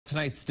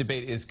Tonight's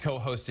debate is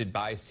co-hosted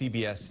by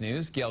CBS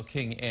News. Gail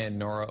King and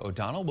Nora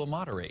O'Donnell will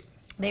moderate.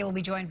 They will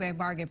be joined by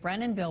Margaret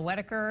Brennan, Bill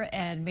Whitaker,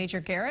 and Major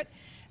Garrett.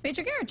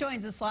 Major Garrett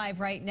joins us live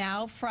right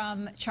now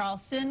from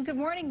Charleston. Good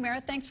morning,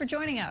 Merritt. Thanks for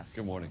joining us.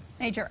 Good morning.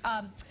 Major,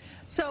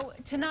 so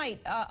tonight,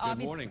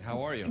 Good morning.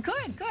 How are you?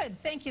 Good,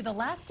 good. Thank you. The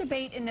last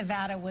debate in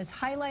Nevada was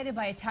highlighted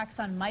by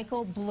attacks on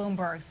Michael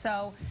Bloomberg.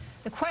 So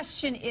the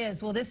question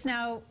is, will this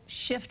now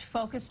shift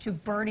focus to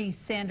Bernie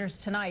Sanders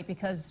tonight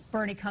because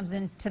Bernie comes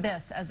into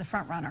this as the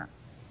front runner?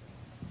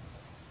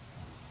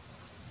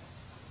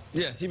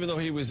 Yes, even though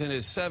he was in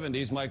his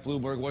 70s, Mike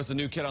Bloomberg was the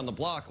new kid on the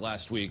block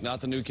last week,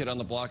 not the new kid on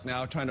the block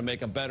now, trying to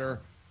make a better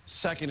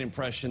second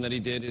impression than he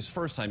did his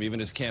first time. Even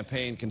his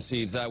campaign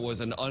concedes that was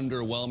an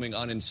underwhelming,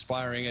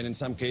 uninspiring, and in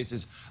some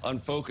cases,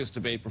 unfocused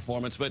debate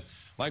performance. But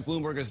Mike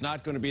Bloomberg is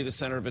not going to be the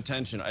center of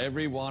attention.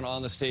 Everyone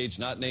on the stage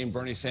not named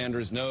Bernie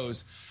Sanders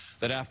knows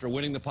that after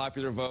winning the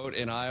popular vote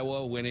in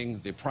Iowa, winning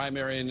the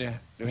primary in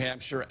New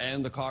Hampshire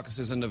and the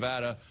caucuses in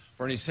Nevada,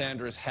 Bernie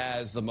Sanders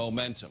has the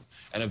momentum.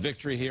 And a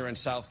victory here in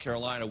South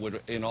Carolina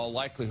would, in all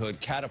likelihood,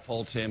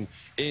 catapult him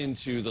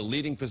into the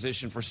leading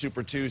position for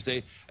Super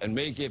Tuesday and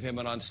may give him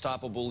an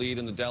unstoppable lead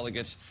in the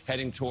delegates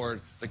heading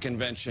toward the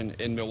convention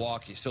in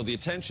Milwaukee. So the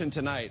attention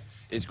tonight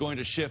is going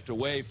to shift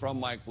away from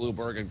Mike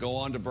Bloomberg and go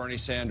on to Bernie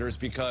Sanders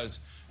because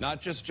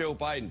not just Joe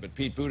Biden, but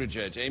Pete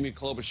Buttigieg, Amy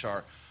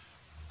Klobuchar,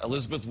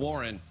 Elizabeth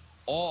Warren,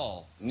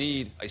 all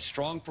need a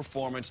strong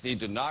performance, need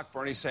to knock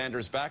Bernie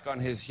Sanders back on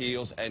his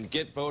heels and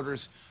get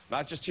voters,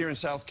 not just here in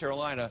South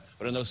Carolina,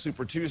 but in those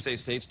Super Tuesday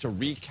states, to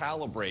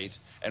recalibrate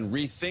and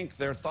rethink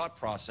their thought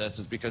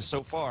processes, because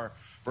so far,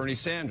 Bernie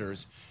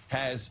Sanders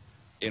has,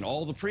 in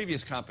all the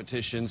previous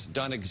competitions,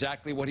 done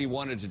exactly what he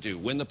wanted to do,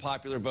 win the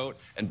popular vote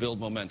and build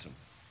momentum.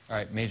 All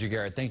right, Major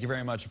Garrett, thank you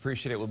very much.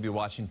 Appreciate it. We'll be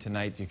watching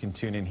tonight. You can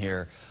tune in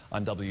here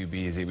on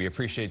WBZ. We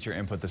appreciate your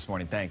input this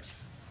morning.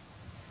 Thanks.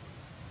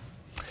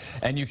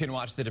 And you can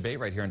watch the debate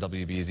right here on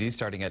WBZ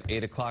starting at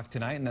 8 o'clock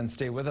tonight, and then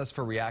stay with us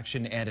for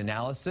reaction and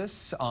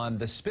analysis on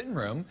the Spin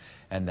Room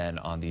and then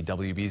on the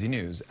WBZ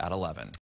News at 11.